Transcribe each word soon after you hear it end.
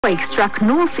Earthquake struck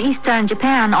northeastern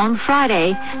Japan on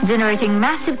Friday, generating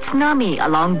massive tsunami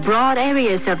along broad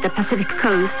areas of the Pacific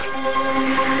coast.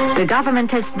 The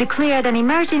government has declared an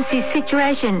emergency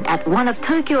situation at one of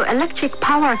Tokyo Electric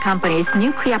Power Company's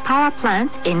nuclear power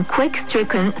plants in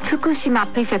quake-stricken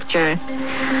Fukushima prefecture.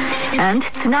 And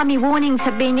tsunami warnings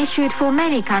have been issued for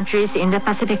many countries in the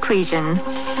Pacific region.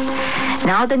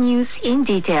 Now the news in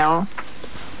detail.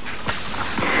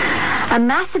 A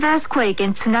massive earthquake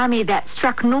and tsunami that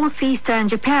struck northeastern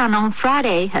Japan on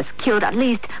Friday has killed at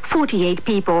least 48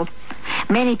 people.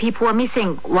 Many people are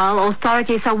missing, while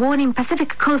authorities are warning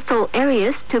Pacific coastal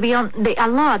areas to be on the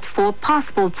alert for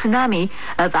possible tsunami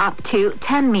of up to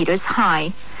 10 meters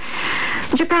high.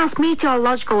 Japan's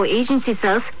meteorological agency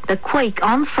says the quake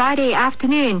on Friday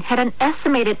afternoon had an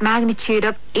estimated magnitude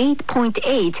of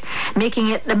 8.8, making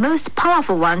it the most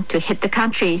powerful one to hit the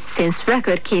country since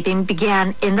record-keeping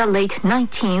began in the late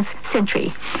 19th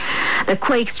century. The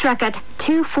quake struck at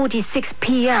 2:46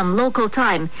 p.m. local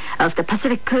time off the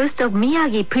Pacific coast of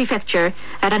Miyagi Prefecture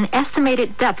at an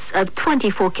estimated depth of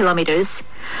 24 kilometers.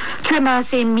 Tremors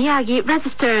in Miyagi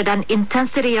registered an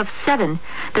intensity of 7,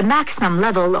 the maximum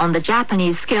level on the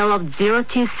Japanese scale of 0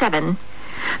 to 7.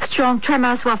 Strong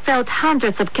tremors were felt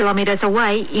hundreds of kilometers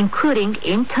away, including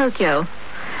in Tokyo.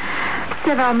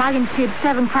 Several magnitude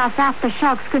 7 class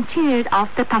aftershocks continued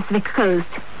off the Pacific coast.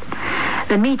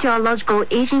 The meteorological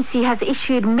agency has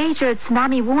issued major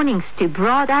tsunami warnings to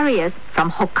broad areas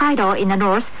from Hokkaido in the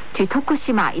north to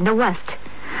Fukushima in the west.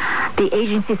 The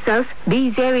agency says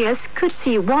these areas could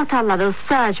see water levels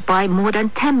surge by more than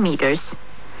 10 meters.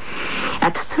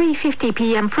 At 3:50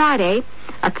 p.m. Friday,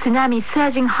 a tsunami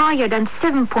surging higher than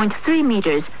 7.3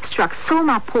 meters struck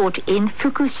Soma port in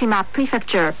Fukushima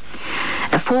Prefecture.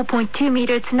 A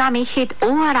 4.2-meter tsunami hit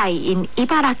Owarai in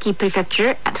Ibaraki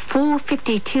Prefecture at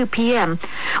 4:52 p.m.,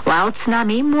 while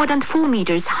tsunami more than 4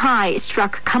 meters high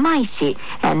struck Kamaishi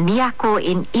and Miyako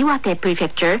in Iwate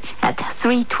Prefecture at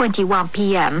 3:21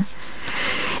 p.m.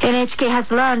 NHK has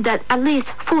learned that at least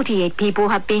 48 people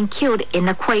have been killed in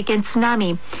the quake and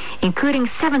tsunami, including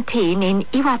 17 in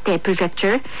Iwate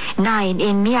Prefecture, 9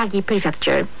 in Miyagi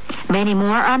Prefecture. Many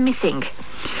more are missing.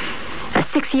 A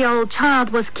 6-year-old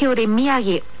child was killed in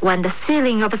Miyagi when the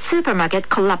ceiling of a supermarket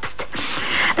collapsed.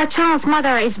 The child's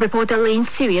mother is reportedly in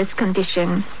serious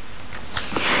condition.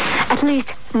 At least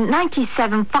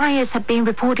 97 fires have been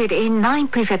reported in 9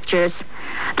 prefectures,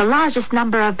 the largest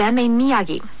number of them in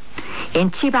Miyagi. In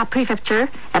Chiba Prefecture,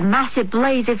 a massive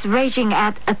blaze is raging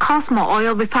at a Cosmo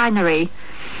oil refinery.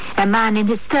 A man in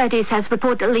his 30s has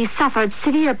reportedly suffered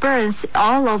severe burns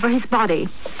all over his body.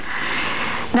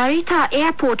 Narita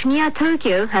Airport near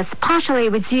Tokyo has partially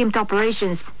resumed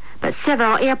operations, but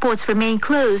several airports remain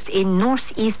closed in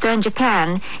northeastern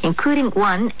Japan, including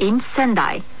one in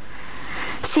Sendai.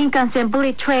 Shinkansen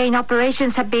bullet train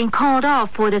operations have been called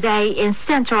off for the day in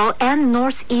central and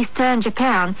northeastern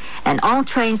Japan, and all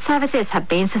train services have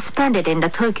been suspended in the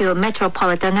Tokyo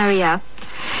metropolitan area.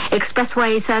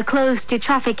 Expressways are closed to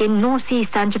traffic in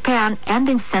northeastern Japan and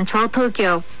in central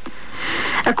Tokyo.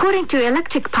 According to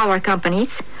electric power companies,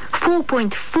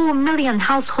 4.4 million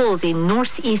households in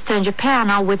northeastern Japan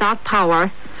are without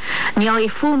power. Nearly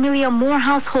 4 million more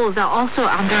households are also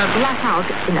under a blackout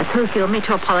in the Tokyo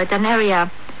metropolitan area.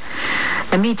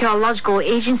 The meteorological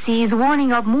agency is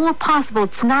warning of more possible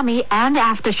tsunami and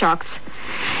aftershocks.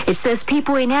 It says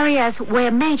people in areas where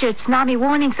major tsunami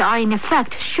warnings are in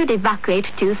effect should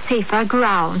evacuate to safer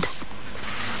ground.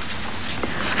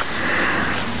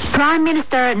 Prime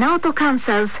Minister Naoto Kan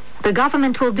says the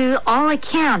government will do all it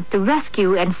can to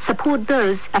rescue and support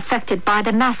those affected by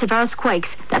the massive earthquakes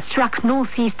that struck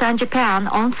northeastern Japan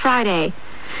on Friday.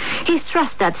 He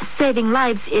stressed that saving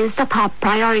lives is the top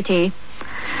priority.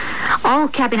 All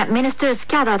cabinet ministers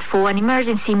gathered for an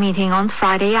emergency meeting on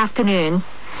Friday afternoon.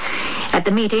 At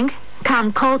the meeting,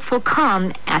 Kan called for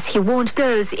calm as he warned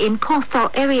those in coastal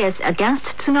areas against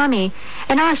tsunami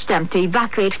and urged them to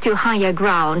evacuate to higher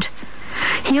ground.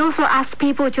 He also asked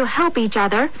people to help each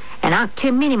other and act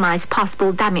to minimize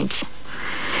possible damage.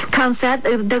 Kan said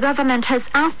the government has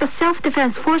asked the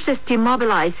self-defense forces to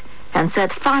mobilize and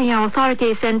said fire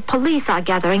authorities and police are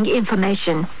gathering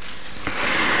information.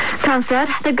 Kan said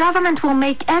the government will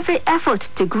make every effort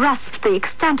to grasp the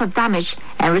extent of damage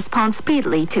and respond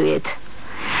speedily to it.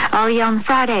 Early on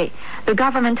Friday, the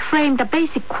government framed a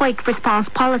basic quake response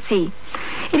policy.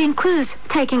 It includes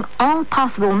taking all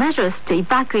possible measures to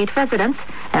evacuate residents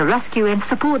and rescue and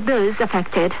support those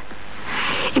affected.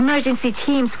 Emergency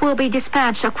teams will be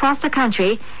dispatched across the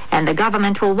country, and the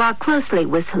government will work closely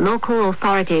with local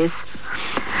authorities.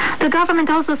 The government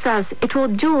also says it will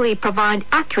duly provide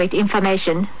accurate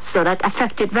information so that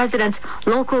affected residents,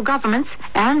 local governments,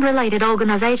 and related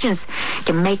organizations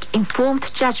can make informed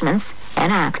judgments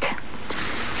and act.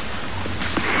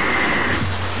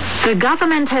 The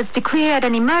government has declared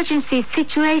an emergency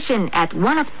situation at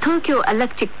one of Tokyo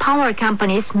Electric Power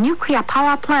Company's nuclear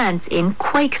power plants in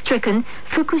quake-stricken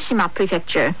Fukushima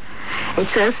Prefecture. It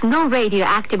says no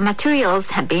radioactive materials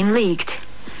have been leaked.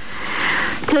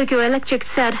 Tokyo Electric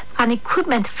said an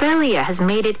equipment failure has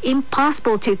made it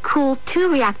impossible to cool 2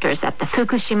 reactors at the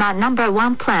Fukushima No.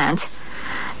 1 plant.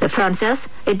 The firm says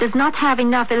it does not have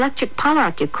enough electric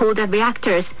power to cool the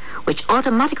reactors, which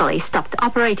automatically stopped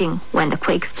operating when the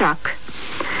quake struck.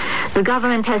 The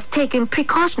government has taken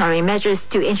precautionary measures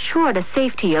to ensure the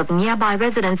safety of nearby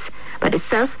residents, but it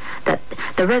says that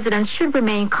the residents should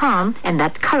remain calm and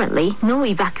that currently no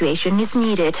evacuation is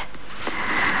needed.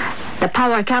 The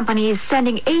power company is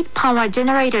sending 8 power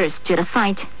generators to the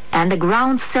site, and the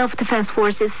ground self-defense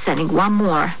force is sending 1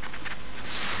 more.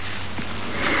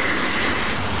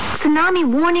 Tsunami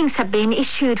warnings have been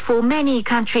issued for many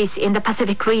countries in the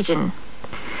Pacific region.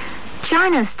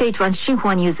 China's state-run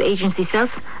Xinhua News Agency says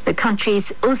the country's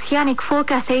Oceanic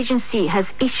Forecast Agency has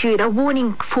issued a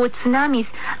warning for tsunamis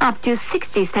up to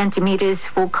 60 centimeters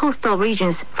for coastal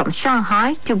regions from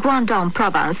Shanghai to Guangdong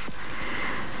province.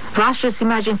 Russia's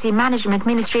Emergency Management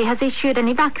Ministry has issued an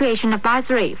evacuation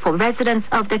advisory for residents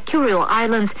of the Kuril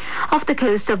Islands off the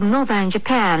coast of northern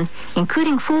Japan,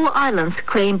 including 4 islands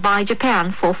claimed by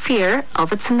Japan for fear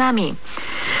of a tsunami.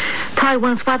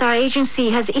 Taiwan's weather agency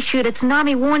has issued a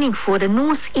tsunami warning for the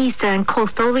northeastern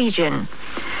coastal region.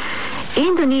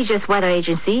 Indonesia's weather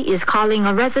agency is calling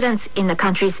on residents in the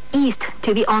country's east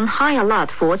to be on high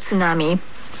alert for tsunami.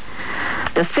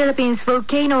 The Philippines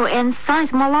Volcano and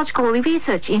Seismological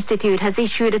Research Institute has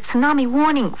issued a tsunami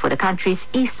warning for the country's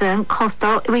eastern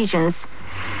coastal regions.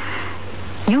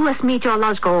 U.S.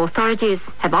 meteorological authorities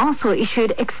have also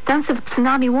issued extensive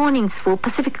tsunami warnings for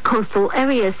Pacific coastal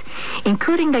areas,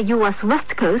 including the U.S.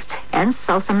 West Coast and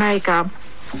South America.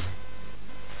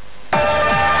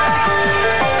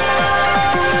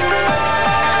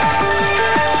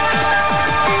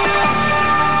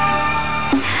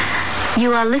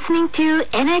 You are listening to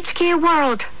NHK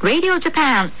World Radio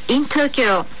Japan in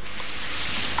Tokyo.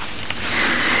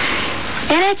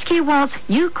 NHK World's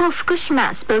Yuko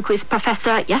Fukushima spoke with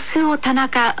Professor Yasuo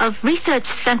Tanaka of Research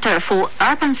Center for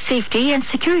Urban Safety and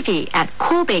Security at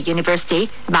Kobe University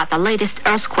about the latest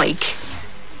earthquake.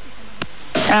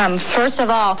 First of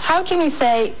all, how can you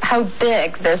say how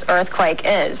big this earthquake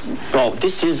is? Well,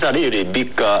 this is a really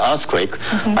big earthquake.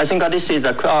 I think this is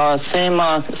the same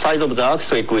size of the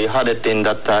earthquake we had it in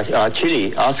that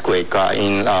Chile earthquake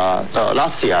in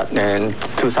last year, in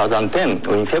 2010.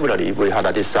 In February, we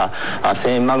had this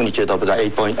same magnitude of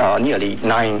the nearly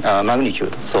 9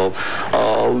 magnitude. So,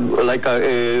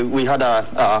 we had a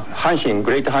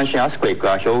Great Hanshin earthquake,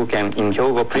 in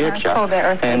Hyogo Prefecture,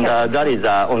 and that is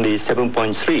only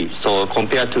 7.3. So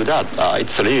compared to that,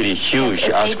 it's a really huge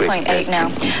earthquake. 8.8 now.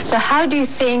 So how do you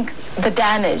think the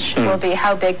damage will be?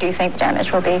 How big do you think the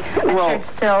damage will be? Well, it's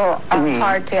still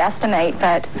hard to estimate,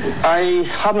 but I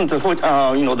haven't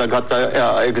got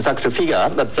the exact figure.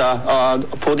 But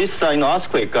for this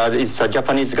earthquake, the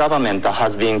Japanese government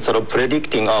has been sort of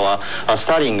predicting or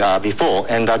studying before,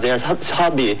 and there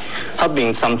have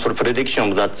been some sort of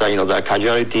prediction that the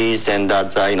casualties and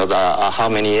that how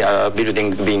many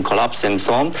buildings being collapsed and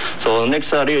so on. So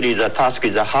next, really the task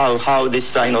is how this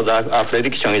the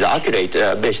prediction is accurate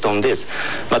based on this.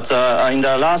 But in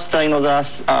the last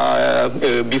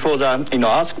before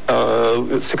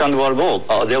the Second World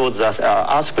War, there was an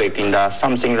earthquake in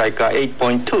something like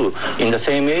 8.2 in the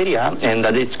same area, and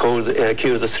it's killed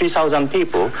 3,000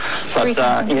 people. But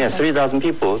 3,000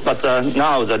 people. But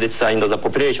now that it's the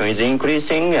population is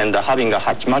increasing and having a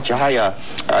much higher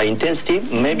intensity,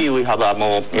 maybe we have a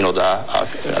more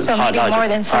so maybe more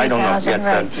than 3,000,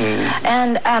 right?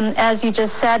 And as you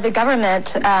just said, the government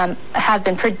have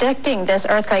been predicting this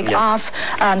earthquake off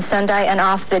Sendai and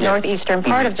off the northeastern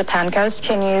part of Japan coast.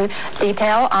 Can you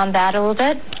detail on that a little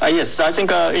bit? Yes, I think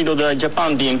the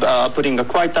Japan been putting a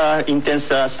quite intense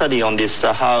study on this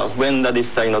when this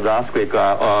the earthquake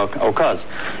occurs,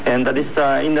 and this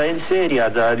in this area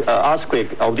the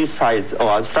earthquake of this size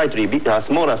or slightly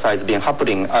smaller size been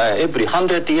happening every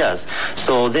 100 years.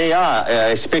 So they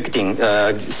are expecting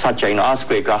such an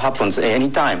earthquake happens any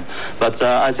time. But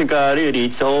I think really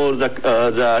it's all the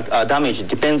damage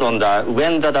depends on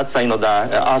when the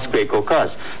earthquake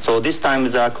occurs. So this time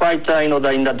is quite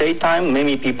in the daytime.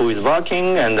 Many people is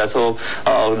working, and so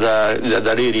the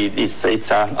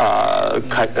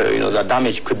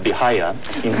damage could be higher.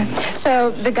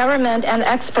 So the government and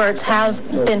experts have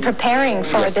been preparing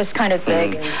for this kind of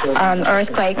big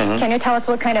earthquake. Can you tell us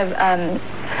what kind of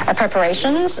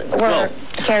preparations were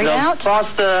carried out?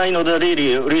 First, the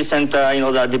really recent,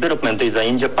 the development is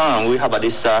in Japan. We have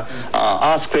this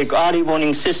earthquake early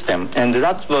warning system, and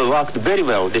that worked very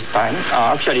well this time.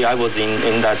 Actually, I was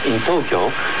in Tokyo,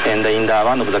 and in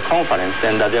one of the conference,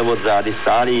 and there was this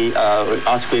early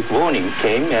earthquake warning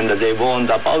came, and they warned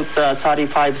about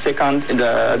 35 seconds.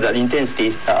 The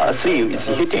intensity 3 is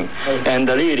hitting, and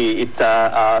really it's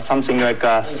something like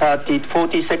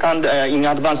 40 seconds in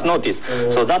advance notice.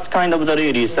 So that's kind of the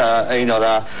really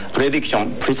the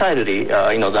prediction precisely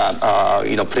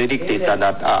predicted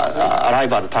that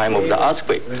arrival time of the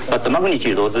earthquake. But the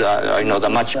magnitude was the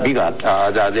much bigger.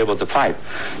 There was a 5.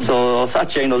 So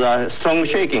such the strong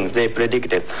shaking they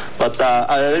predicted. But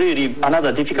really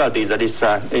another difficulty is that is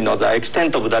the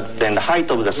extent of that and the height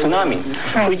of the tsunami,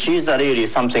 which is really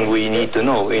something we need to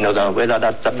know. Whether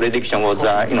that the prediction was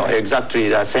exactly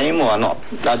the same or not.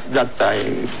 That's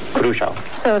crucial.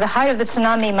 So the height of the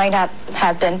tsunami might not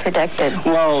have been predicted.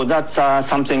 Well, that's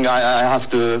something I have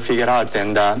to figure out,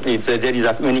 and there is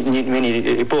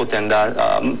many reports, and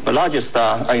the largest the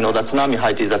tsunami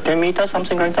height is 10 meters,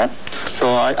 something like that.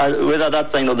 So whether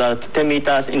that's the 10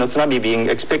 meters tsunami being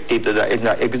expected in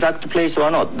the exact place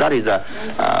or not, that is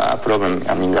a problem.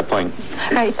 I mean the point.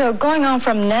 Right. So going on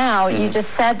from now, you just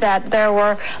said that there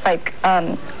were like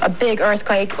a big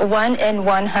earthquake, 1 in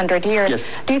 100 years. Yes.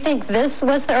 Do you think this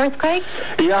was the earthquake?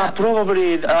 Yeah,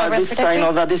 probably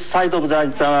this size of the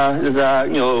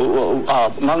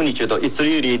magnitude. It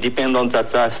really depends on the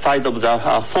size of the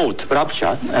fault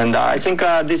rupture, and I think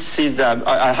this is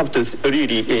I have to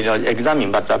really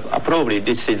examine, but probably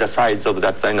this is the size of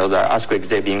that the earthquake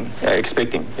they've been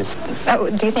expecting. Yes.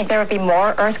 Do you think there will be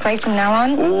more earthquakes from now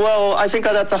on? Well, I think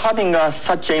that having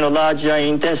such large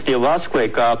intensity of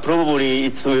earthquake, probably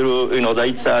it will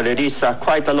it's release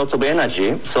quite a lot of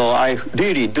energy. So I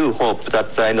really do hope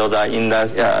that in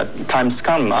the times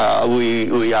come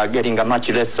we are getting a much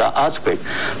less earthquake.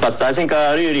 But I think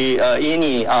really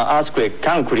any earthquake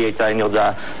can create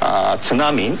the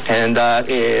tsunami, and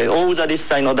all this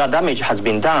the damage has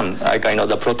been done. Like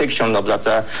the protection of that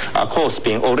coast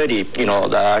being already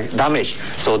the damage.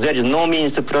 So there is no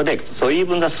means to protect. So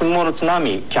even the small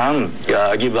tsunami can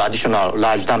give additional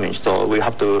large damage. So we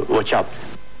have to watch out.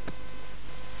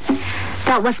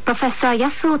 That was Professor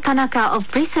Yasuo Tanaka of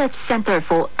Research Center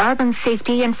for Urban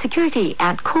Safety and Security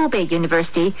at Kobe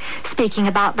University speaking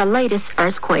about the latest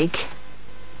earthquake.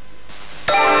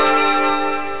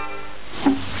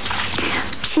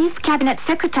 Chief Cabinet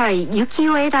Secretary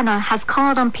Yukio Edano has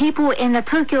called on people in the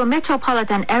Tokyo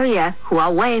metropolitan area who are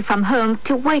away from home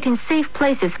to wait in safe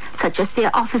places such as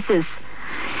their offices.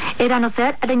 Edano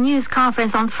said at a news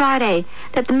conference on Friday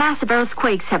that the massive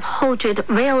earthquakes have halted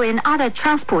rail and other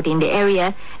transport in the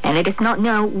area, and it is not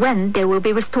known when they will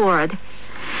be restored.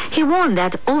 He warned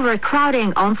that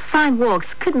overcrowding on sidewalks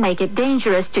could make it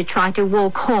dangerous to try to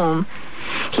walk home.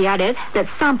 He added that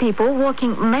some people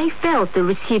walking may fail to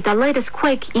receive the latest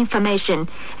quake information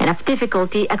and have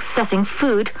difficulty accessing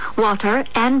food, water,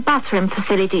 and bathroom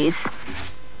facilities.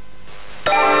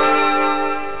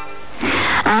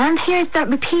 And here's the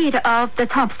repeat of the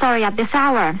top story at this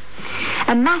hour.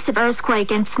 A massive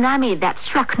earthquake and tsunami that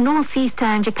struck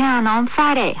northeastern Japan on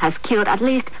Friday has killed at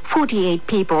least 48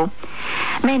 people.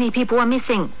 Many people are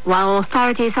missing, while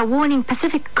authorities are warning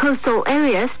Pacific coastal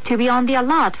areas to be on the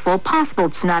alert for possible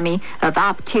tsunami of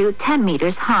up to 10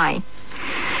 meters high.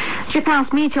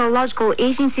 Japan's meteorological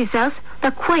agency says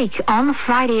the quake on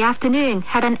Friday afternoon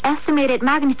had an estimated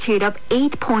magnitude of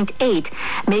 8.8,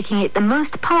 making it the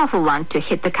most powerful one to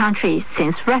hit the country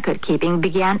since record-keeping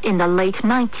began in the late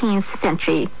 19th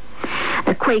century.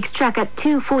 The quake struck at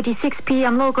 2:46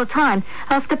 p.m. local time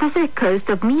off the Pacific coast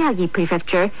of Miyagi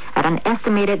Prefecture at an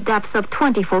estimated depth of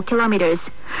 24 kilometers.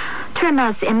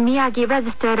 Tremors in Miyagi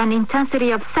registered an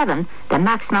intensity of 7, the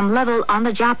maximum level on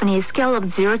the Japanese scale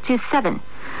of 0 to 7.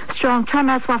 Strong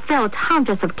tremors were felt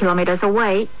hundreds of kilometers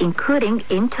away, including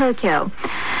in Tokyo.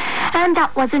 And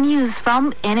that was the news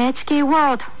from NHK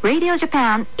World Radio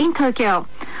Japan in Tokyo.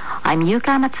 I'm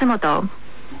Yuka Matsumoto.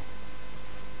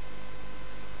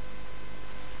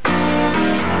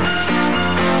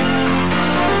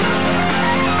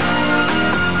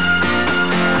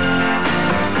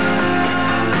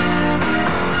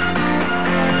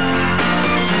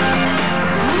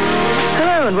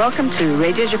 welcome to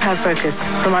Radio Japan Focus.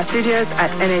 From our studios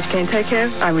at NHK in Tokyo,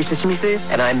 I'm Rita Shimizu.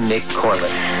 And I'm Mick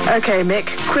Corlett. Okay, Mick,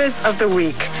 quiz of the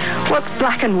week. What's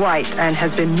black and white and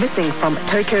has been missing from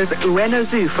Tokyo's Ueno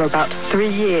Zoo for about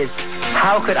 3 years?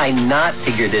 How could I not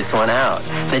figure this one out?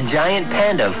 The giant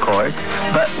panda, of course.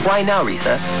 But why now,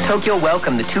 Risa? Tokyo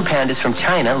welcomed the 2 pandas from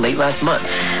China late last month.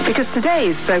 Because today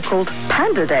is so-called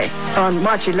Panda Day. On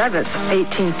March 11th,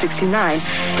 1869,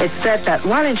 it's said that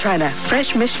while in China,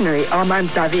 French missionary Armand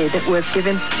David was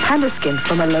given panda skin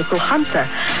from a local hunter,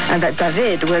 and that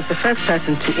David was the first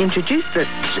person to introduce the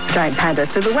giant panda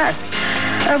to the West.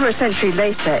 Over a century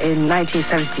later, in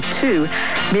 1972,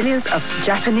 millions of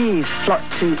Japanese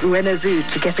flocked to Ueno Zoo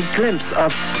to get a glimpse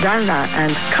of Ranra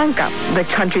and Kanka, the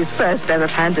country's first ever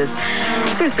pandas.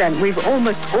 Since then, we've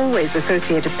almost always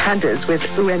associated pandas with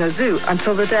Ueno Zoo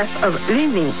until the death of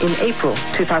Linling in April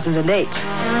 2008.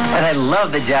 And I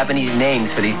love the Japanese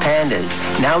names for these pandas.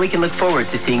 Now we can look forward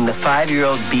to seeing the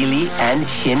 5-year-old Bili and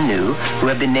Shinnu, who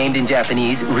have been named in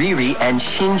Japanese Riri and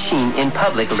Shinshin in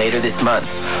public later this month.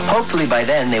 Hopefully by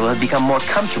then they will have become more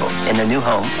comfortable in their new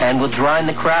home and will draw in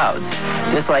the crowds,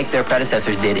 just like their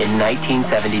predecessors did in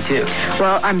 1972.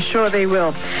 Well, I'm sure they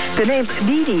will. The names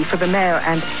Riri for the male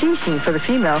and Shinshin for the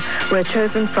female were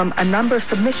chosen from a number of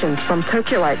submissions from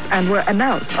Tokyoites and were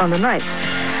announced on the 9th.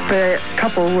 The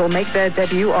couple will make their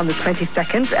debut on the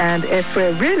 22nd, and if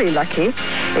we're really lucky,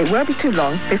 it won't be too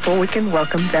long before we can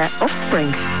welcome their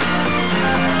offspring.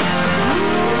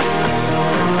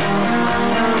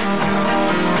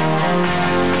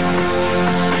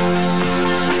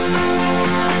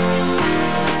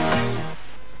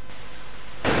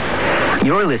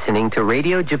 You're listening to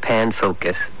Radio Japan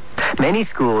Focus. Many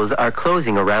schools are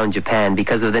closing around Japan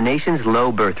because of the nation's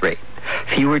low birth rate.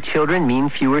 Fewer children mean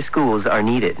fewer schools are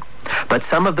needed. But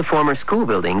some of the former school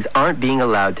buildings aren't being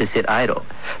allowed to sit idle.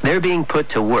 They're being put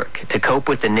to work to cope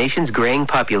with the nation's graying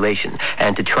population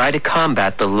and to try to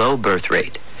combat the low birth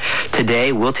rate.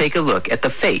 Today, we'll take a look at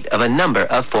the fate of a number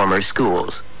of former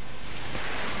schools.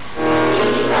 The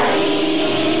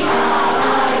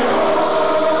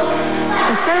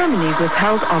ceremony was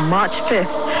held on March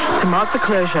 5th to mark the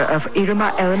closure of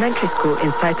Iruma Elementary School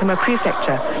in Saitama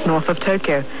Prefecture, north of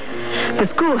Tokyo. The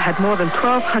school had more than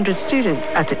 1,200 students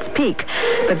at its peak,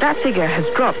 but that figure has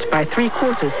dropped by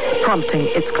 3/4, prompting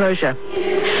its closure.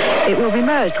 It will be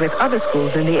merged with other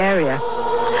schools in the area.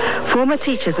 Former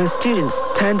teachers and students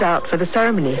turned out for the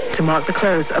ceremony to mark the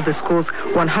close of the school's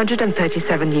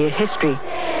 137-year history.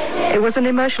 It was an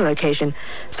emotional occasion.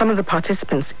 Some of the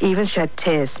participants even shed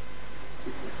tears.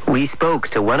 We spoke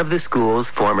to one of the school's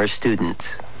former students.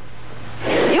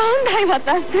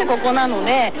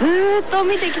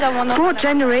 4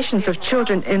 generations of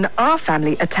children in our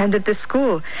family attended this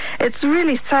school. It's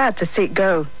really sad to see it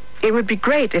go. It would be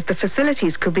great if the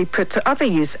facilities could be put to other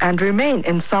use and remain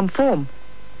in some form.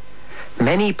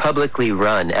 Many publicly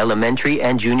run elementary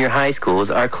and junior high schools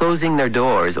are closing their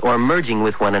doors or merging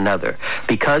with one another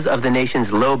because of the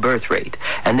nation's low birth rate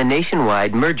and the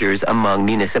nationwide mergers among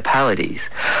municipalities.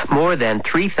 More than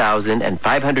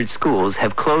 3,500 schools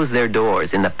have closed their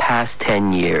doors in the past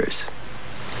 10 years.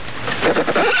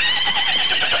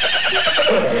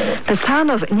 The town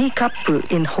of Nikappu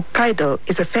in Hokkaido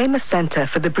is a famous center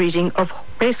for the breeding of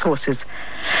racehorses.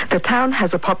 The town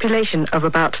has a population of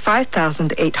about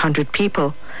 5,800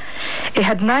 people. It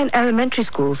had 9 elementary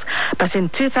schools, but in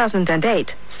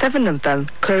 2008, 7 of them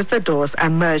closed their doors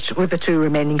and merged with the 2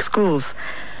 remaining schools.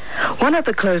 One of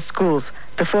the closed schools,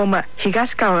 the former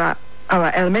Higashikawa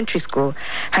Elementary School,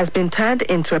 has been turned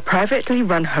into a privately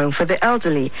run home for the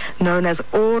elderly, known as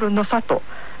Oru no Sato,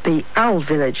 the Owl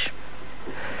Village.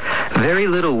 Very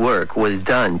little work was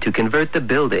done to convert the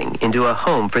building into a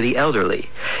home for the elderly.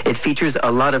 It features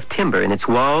a lot of timber in its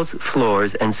walls,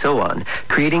 floors, and so on,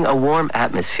 creating a warm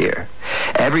atmosphere.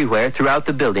 Everywhere throughout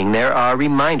the building there are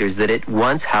reminders that it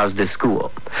once housed a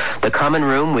school. The common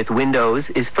room with windows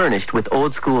is furnished with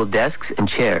old-school desks and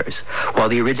chairs, while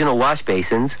the original wash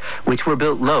basins, which were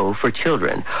built low for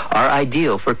children, are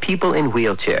ideal for people in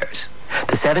wheelchairs.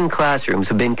 The 7 classrooms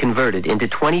have been converted into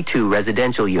 22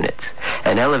 residential units.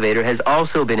 An elevator has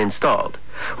also been installed.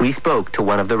 We spoke to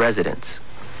one of the residents.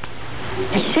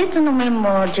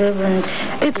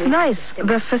 It's nice.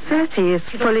 The facility is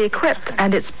fully equipped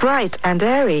and it's bright and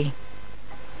airy.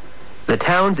 The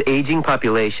town's aging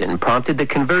population prompted the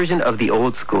conversion of the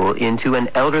old school into an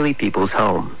elderly people's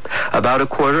home. About a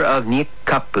quarter of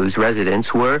Nikappu's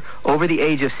residents were over the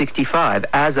age of 65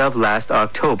 as of last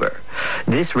October.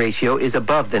 This ratio is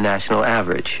above the national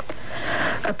average.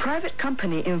 A private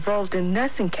company involved in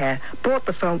nursing care bought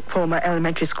the former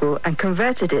elementary school and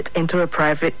converted it into a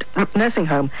private nursing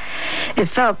home. It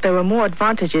felt there were more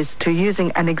advantages to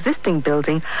using an existing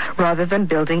building rather than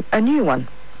building a new one.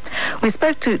 We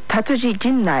spoke to Tatuji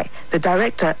Jinnai, the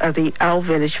director of the Owl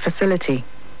Village facility.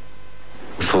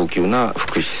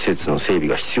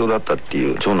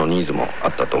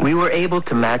 We were able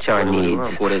to match our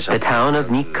needs. The town of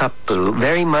Nikappu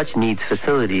very much needs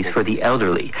facilities for the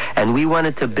elderly, and we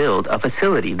wanted to build a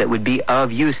facility that would be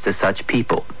of use to such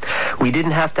people. We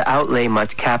didn't have to outlay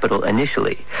much capital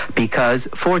initially, because,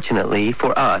 fortunately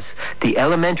for us, the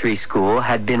elementary school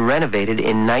had been renovated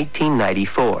in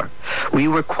 1994. We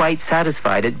were quite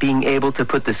satisfied at being able to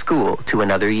put the school to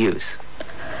another use.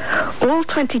 All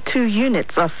 22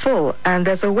 units are full, and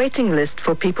there's a waiting list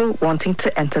for people wanting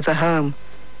to enter the home.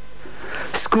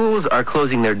 Schools are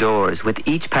closing their doors with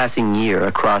each passing year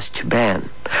across Japan.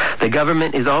 The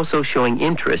government is also showing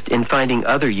interest in finding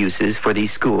other uses for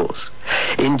these schools.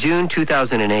 In June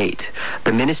 2008,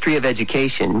 the Ministry of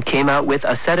Education came out with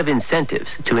a set of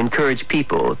incentives to encourage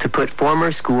people to put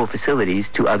former school facilities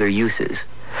to other uses.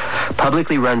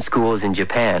 Publicly run schools in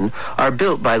Japan are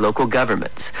built by local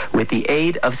governments with the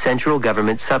aid of central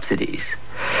government subsidies.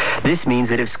 This means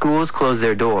that if schools close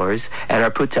their doors and are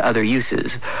put to other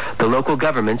uses, the local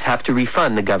governments have to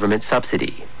refund the government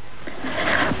subsidy.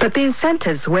 But the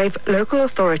incentives waive local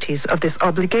authorities of this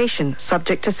obligation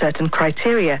subject to certain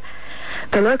criteria.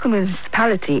 The local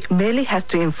municipality merely has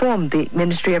to inform the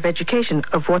Ministry of Education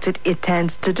of what it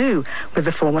intends to do with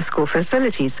the former school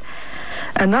facilities.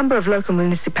 A number of local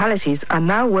municipalities are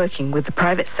now working with the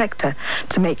private sector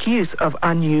to make use of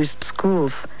unused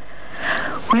schools.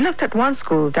 We looked at one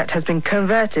school that has been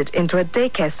converted into a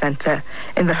daycare center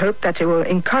in the hope that it will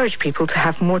encourage people to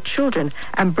have more children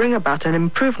and bring about an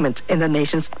improvement in the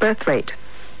nation's birth rate.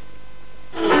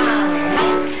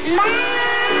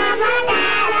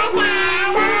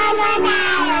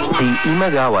 The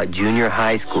Imagawa Junior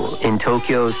High School in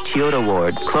Tokyo's Chiyoda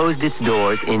Ward closed its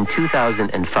doors in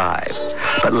 2005.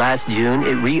 But last June,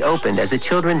 it reopened as a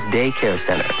children's daycare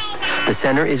center. The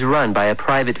center is run by a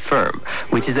private firm,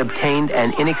 which has obtained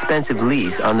an inexpensive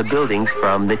lease on the buildings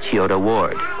from the Chiyoda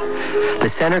Ward.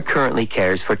 The center currently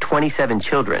cares for 27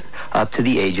 children up to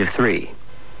the age of 3.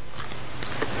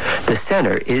 The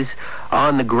center is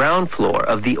on the ground floor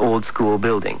of the old school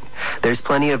building. There's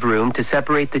plenty of room to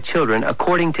separate the children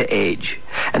according to age,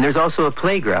 and there's also a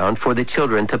playground for the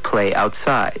children to play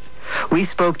outside. We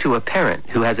spoke to a parent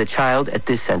who has a child at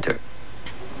this center.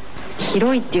 There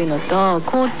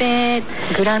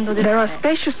are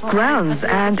spacious grounds,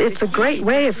 and it's a great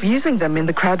way of using them in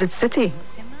the crowded city.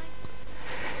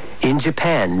 In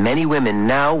Japan, many women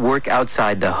now work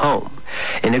outside the home.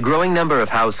 In a growing number of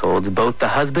households, both the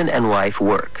husband and wife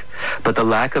work. But the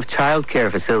lack of child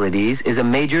care facilities is a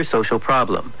major social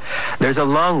problem. There's a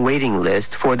long waiting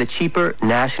list for the cheaper,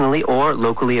 nationally or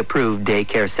locally approved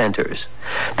daycare centers.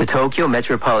 The Tokyo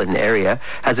metropolitan area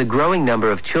has a growing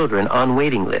number of children on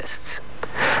waiting lists.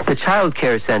 The child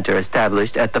care center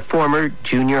established at the former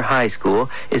junior high school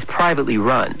is privately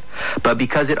run, but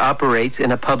because it operates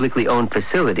in a publicly owned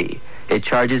facility, it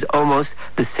charges almost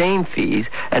the same fees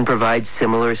and provides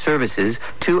similar services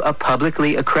to a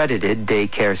publicly accredited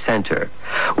daycare center.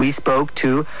 We spoke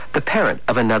to the parent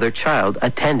of another child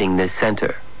attending this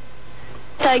center.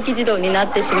 I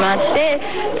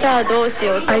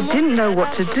didn't know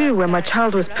what to do when my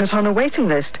child was put on a waiting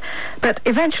list, but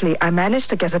eventually I managed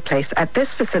to get a place at this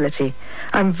facility.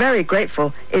 I'm very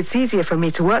grateful. It's easier for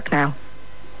me to work now.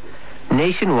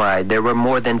 Nationwide, there were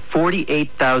more than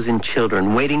 48,000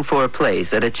 children waiting for a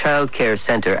place at a child care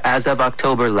center as of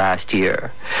October last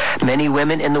year. Many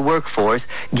women in the workforce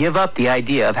give up the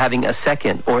idea of having a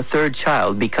second or third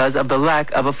child because of the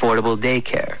lack of affordable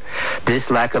daycare. This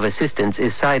lack of assistance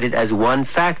is cited as one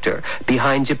factor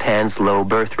behind Japan's low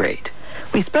birth rate.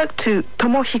 We spoke to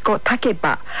Tomohiko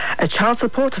Takeba, a child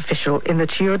support official in the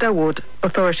Chiyoda Ward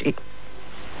Authority.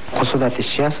 If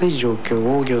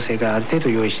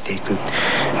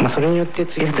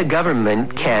the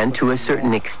government can, to a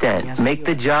certain extent, make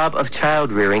the job of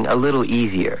child rearing a little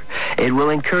easier, it will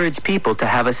encourage people to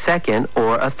have a second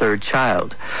or a third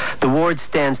child. The ward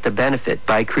stands to benefit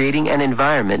by creating an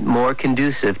environment more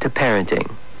conducive to parenting.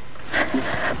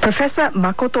 Professor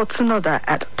Makoto Tsunoda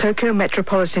at Tokyo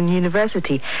Metropolitan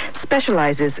University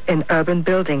specializes in urban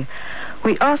building.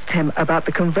 We asked him about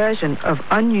the conversion of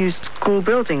unused school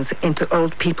buildings into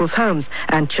old people's homes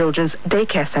and children's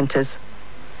daycare centers.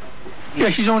 I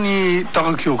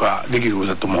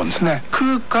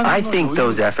think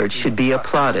those efforts should be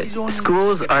applauded.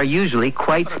 Schools are usually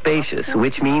quite spacious,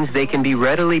 which means they can be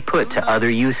readily put to other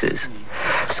uses.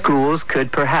 Schools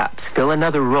could perhaps fill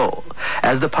another role.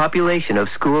 As the population of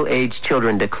school-aged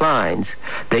children declines,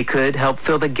 they could help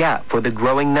fill the gap for the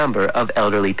growing number of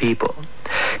elderly people.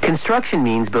 Construction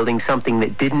means building something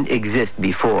that didn't exist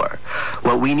before.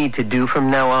 What we need to do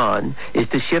from now on is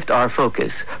to shift our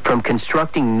focus from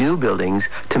constructing new buildings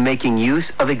to making use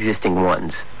of existing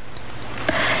ones.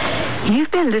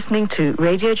 You've been listening to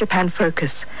Radio Japan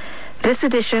Focus. This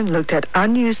edition looked at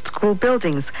unused school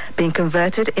buildings being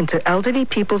converted into elderly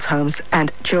people's homes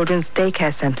and children's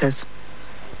daycare centers.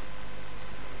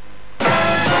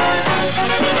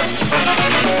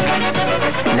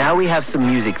 Now we have some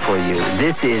music for you.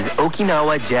 This is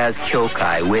Okinawa Jazz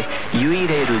Kyokai with Yui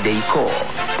Reiru de Iko.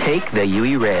 Take the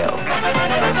Yui Rail.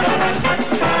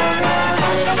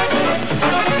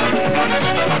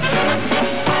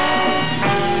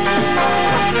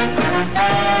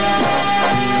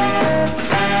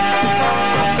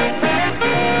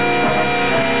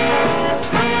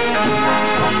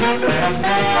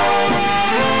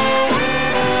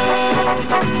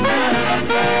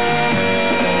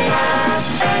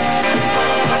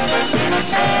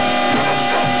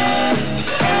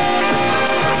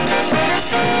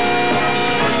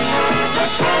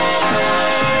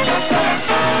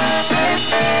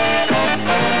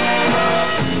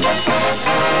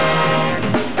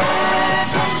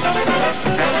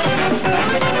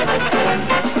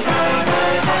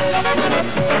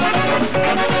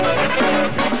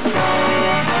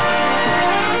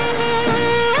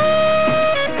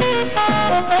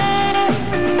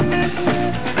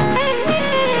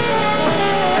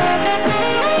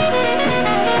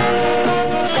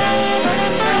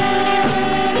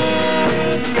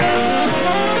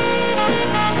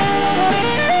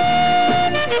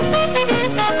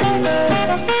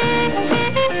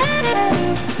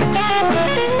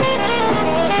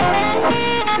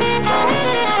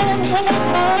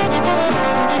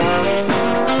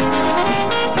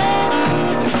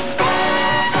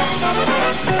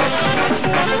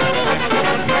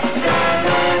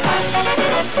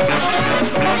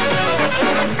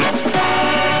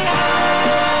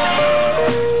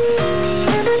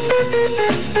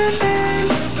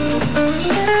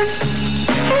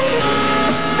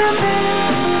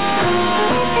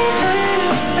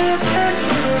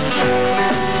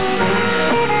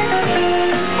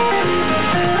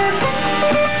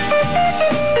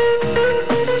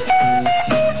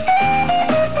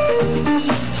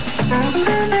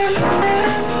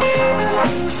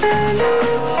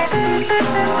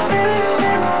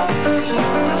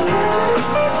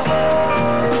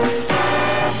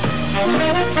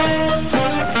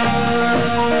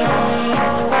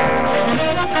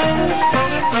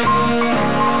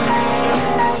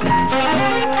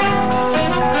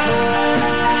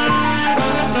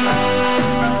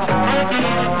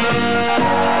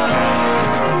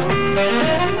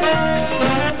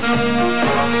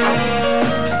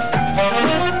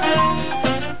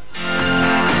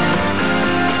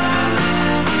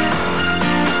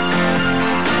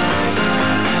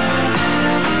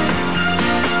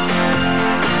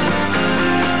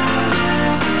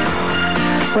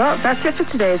 Well, that's it for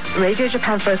today's Radio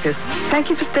Japan Focus. Thank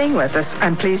you for staying with us,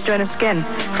 and please join us again.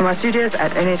 From our studios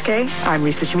at NHK, I'm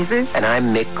Risa Shimizu. And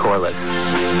I'm Mick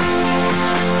Corliss.